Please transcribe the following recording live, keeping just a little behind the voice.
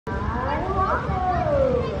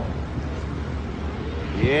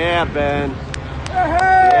Yeah, Ben.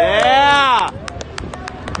 Yeah!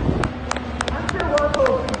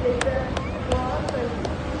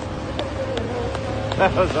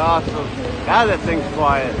 That was awesome. God, that thing's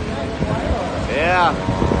quiet.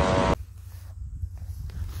 Yeah.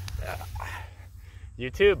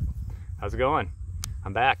 YouTube, how's it going?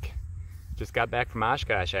 I'm back. Just got back from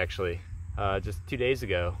Oshkosh actually, just 2 days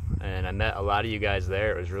ago, and I met a lot of you guys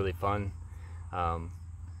there. It was really fun.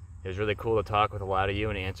 It was really cool to talk with a lot of you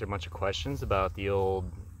and answer a bunch of questions about the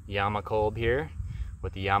old Yamaha Kolb here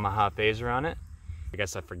with the Yamaha Phazer on it. I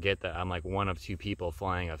guess I forget that I'm like one of two people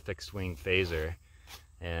flying a fixed wing Phazer,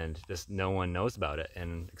 and just no one knows about it.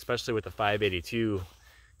 And especially with the 582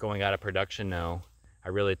 going out of production now, I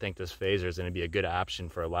really think this Phazer is going to be a good option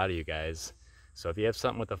for a lot of you guys. So if you have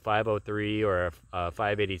something with a 503 or a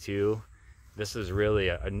 582, this is really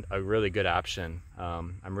a really good option.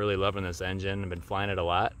 I'm really loving this engine. I've been flying it a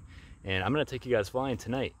lot, and I'm going to take you guys flying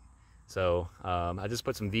tonight. So I just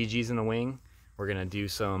put some VGs in the wing. We're going to do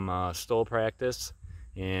some Stol practice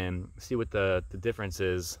and see what the difference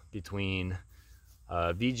is between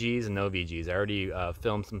VGs and no VGs. I already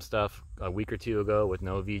filmed some stuff a week or two ago with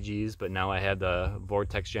no VGs, but now I have the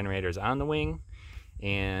Vortex generators on the wing,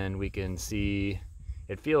 and we can see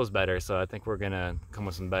it feels better. So I think we're gonna come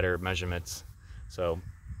with some better measurements. So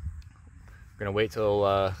we're gonna wait till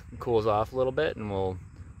it cools off a little bit, and we'll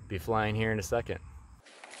be flying here in a second.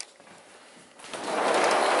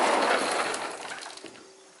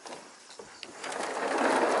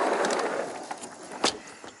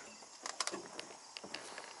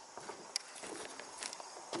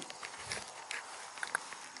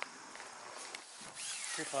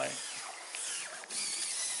 You're fine.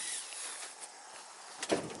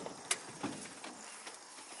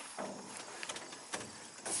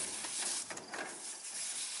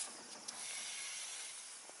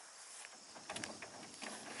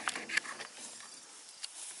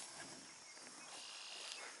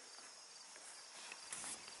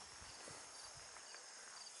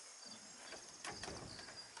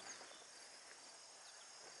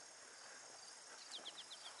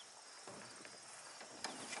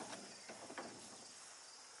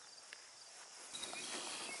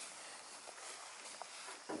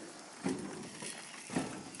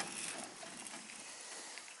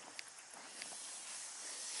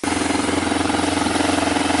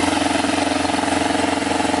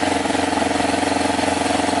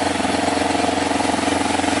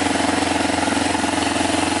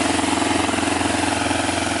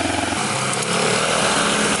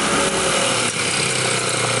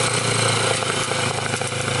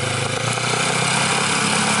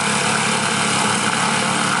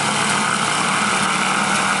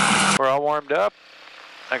 We're all warmed up.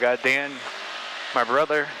 I got Dan, my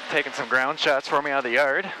brother, taking some ground shots for me out of the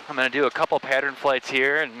yard. I'm going to do a couple pattern flights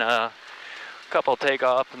here and a couple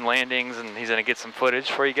takeoff and landings, and he's going to get some footage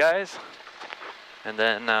for you guys. And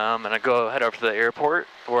then I'm going to go head over to the airport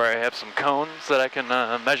where I have some cones that I can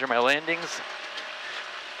measure my landings.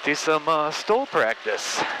 Do some Stol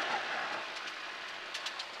practice.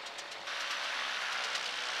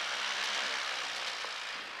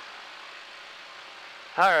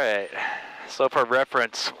 Alright, so for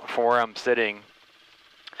reference for where I'm sitting,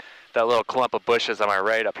 that little clump of bushes on my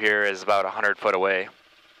right up here is about 100 foot away.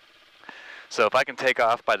 So if I can take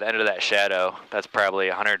off by the end of that shadow, that's probably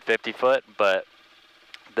 150 foot, but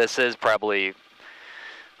this is probably,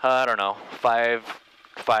 I don't know, 5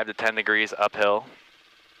 to 10 degrees uphill,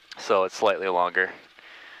 so it's slightly longer.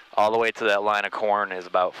 All the way to that line of corn is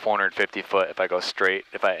about 450 foot if I go straight.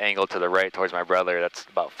 If I angle to the right towards my brother, that's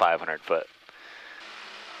about 500 foot.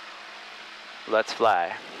 Let's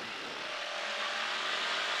fly.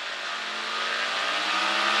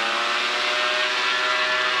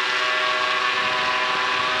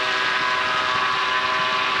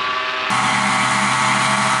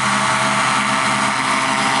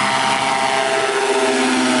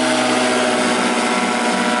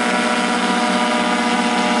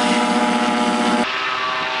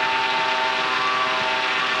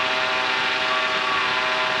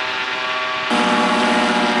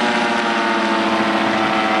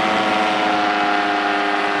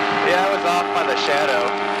 Shadow,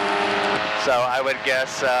 so I would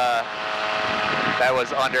guess that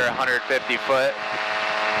was under 150 foot,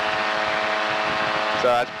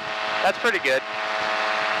 so that's pretty good.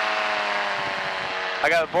 I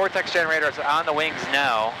got Vortex generators on the wings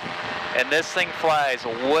now, and this thing flies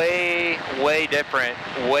way different,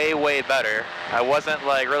 way better. I wasn't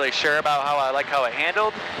like really sure about how it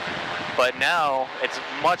handled, but now it's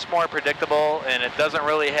much more predictable, and it doesn't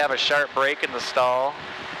really have a sharp break in the stall.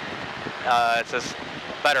 It's just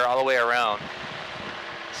better all the way around.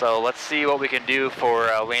 So let's see what we can do for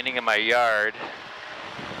landing in my yard.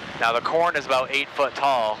 Now the corn is about 8 foot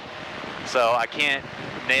tall, so I can't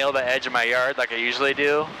nail the edge of my yard like I usually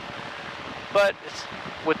do. But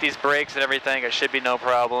with these brakes and everything, it should be no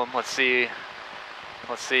problem. Let's see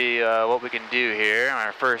what we can do here on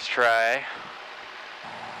our first try.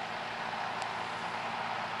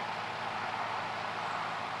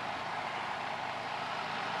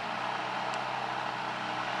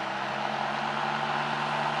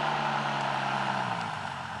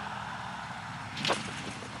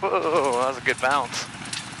 Whoa, that was a good bounce.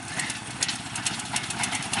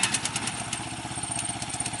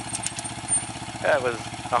 That was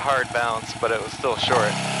a hard bounce, but it was still short.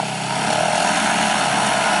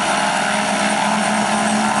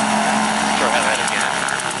 Try that again.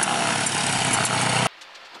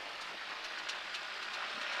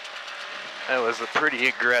 That was a pretty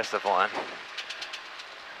aggressive one.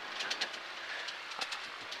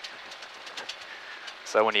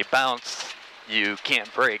 So when you bounce, you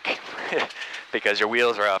can't brake because your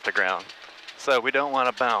wheels are off the ground. So we don't want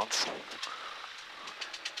to bounce.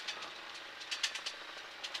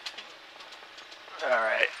 All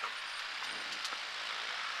right.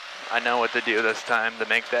 I know what to do this time to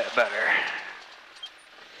make that better.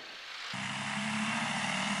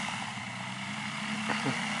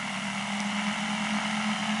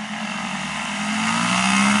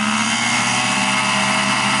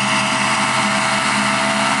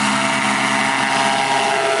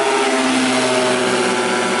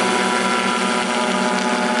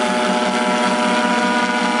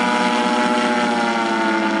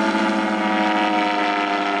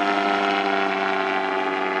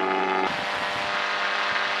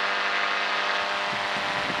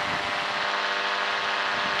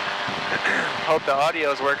 Hope the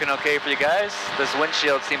audio is working okay for you guys. This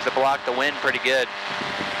windshield seems to block the wind pretty good.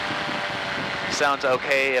 Sounds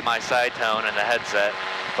okay in my side tone in the headset,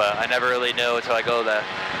 but I never really know until I go to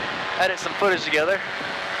edit some footage together.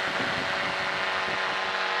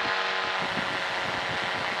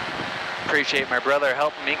 Appreciate my brother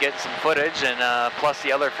helping me get some footage, and plus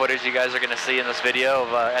the other footage you guys are going to see in this video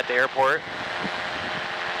of, at the airport.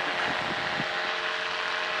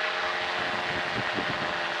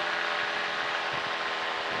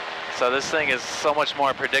 So this thing is so much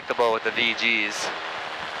more predictable with the VGs,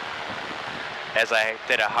 as I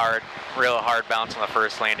did a real hard bounce on the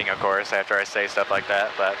first landing, of course, after I say stuff like that,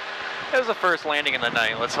 but it was the first landing in the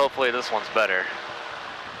night. Let's hopefully this one's better.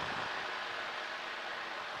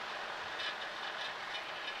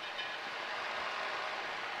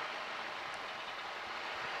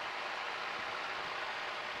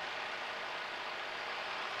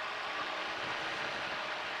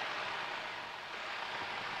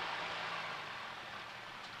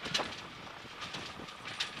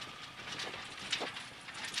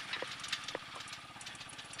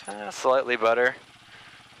 Slightly better.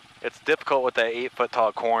 It's difficult with that 8 foot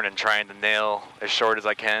tall corn and trying to nail as short as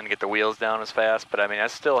I can, get the wheels down as fast, but I mean, I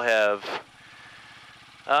still have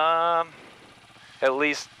at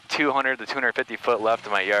least 200 to 250 foot left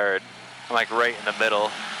in my yard. I'm like right in the middle.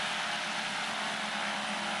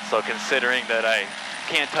 So considering that I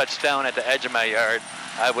can't touch down at the edge of my yard,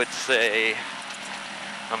 I would say,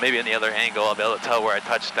 well, maybe in the other angle I'll be able to tell where I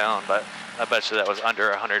touched down, but I bet you that was under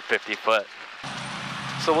 150 foot.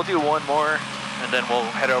 So we'll do one more, and then we'll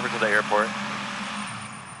head over to the airport.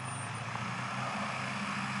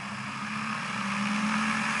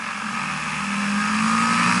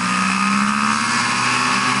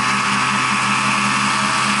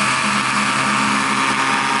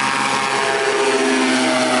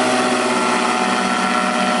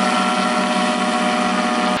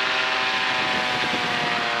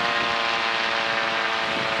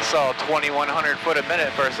 Saw 2,100 foot a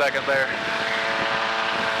minute for a second there.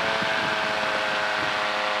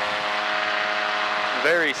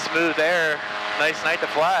 Very smooth air, nice night to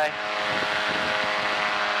fly.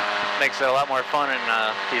 Makes it a lot more fun in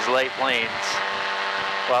these late planes.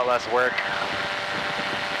 A lot less work.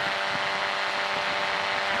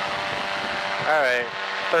 All right,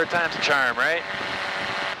 third time's a charm, right?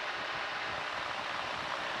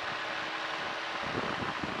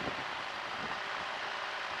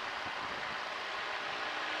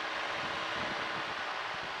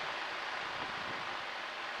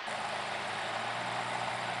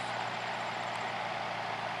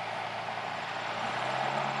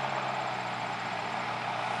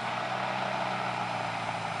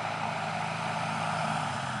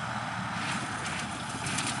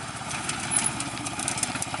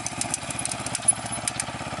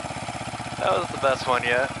 That was the best one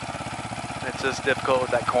yet. It's just difficult with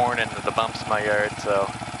that corn and the bumps in my yard,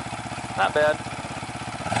 so not bad.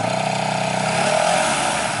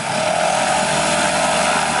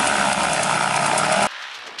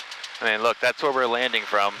 mean, look, that's where we're landing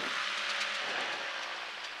from.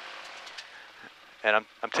 And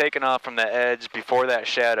I'm taking off from the edge before that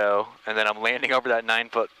shadow, and then I'm landing over that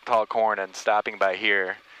 9-foot tall corn and stopping by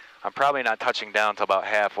here. I'm probably not touching down until about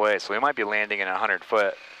halfway, so we might be landing in 100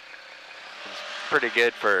 foot. It's pretty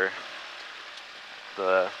good for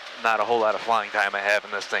the not a whole lot of flying time I have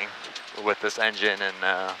in this thing with this engine and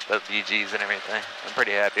the VGs and everything. I'm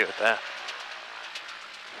pretty happy with that.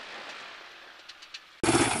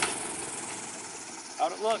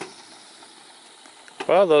 How'd it look?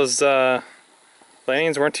 Well, those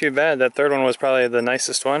landings weren't too bad. That third one was probably the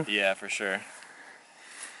nicest one. Yeah, for sure.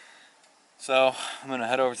 So I'm gonna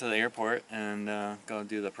head over to the airport and go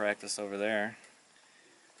do the practice over there.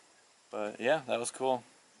 But yeah, that was cool.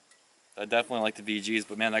 I definitely like the VGs,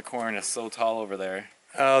 but man, that corn is so tall over there.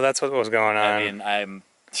 Oh, that's what was going on. I mean,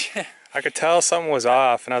 I could tell something was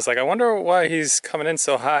off, and I was like, I wonder why he's coming in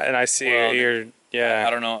so hot. And I see yeah. I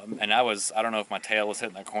don't know, and I don't know if my tail was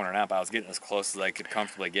hitting that corner or not, but I was getting as close as I could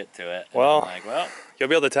comfortably get to it. And well, I'm like, you'll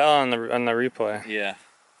be able to tell on the replay. Yeah.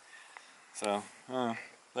 So,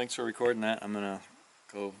 thanks for recording that. I'm gonna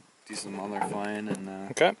go do some other flying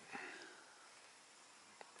and okay.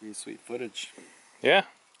 do sweet footage. Yeah,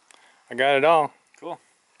 I got it all. Cool.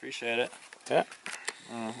 Appreciate it. Yeah.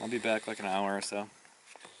 I'll be back like an hour or so.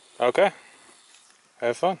 Okay.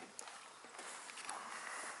 Have fun.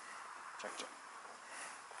 Check, check.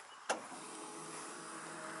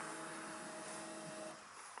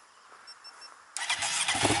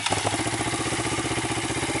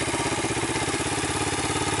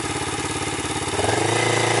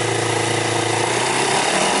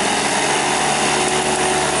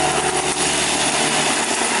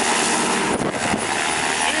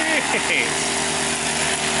 Jeez.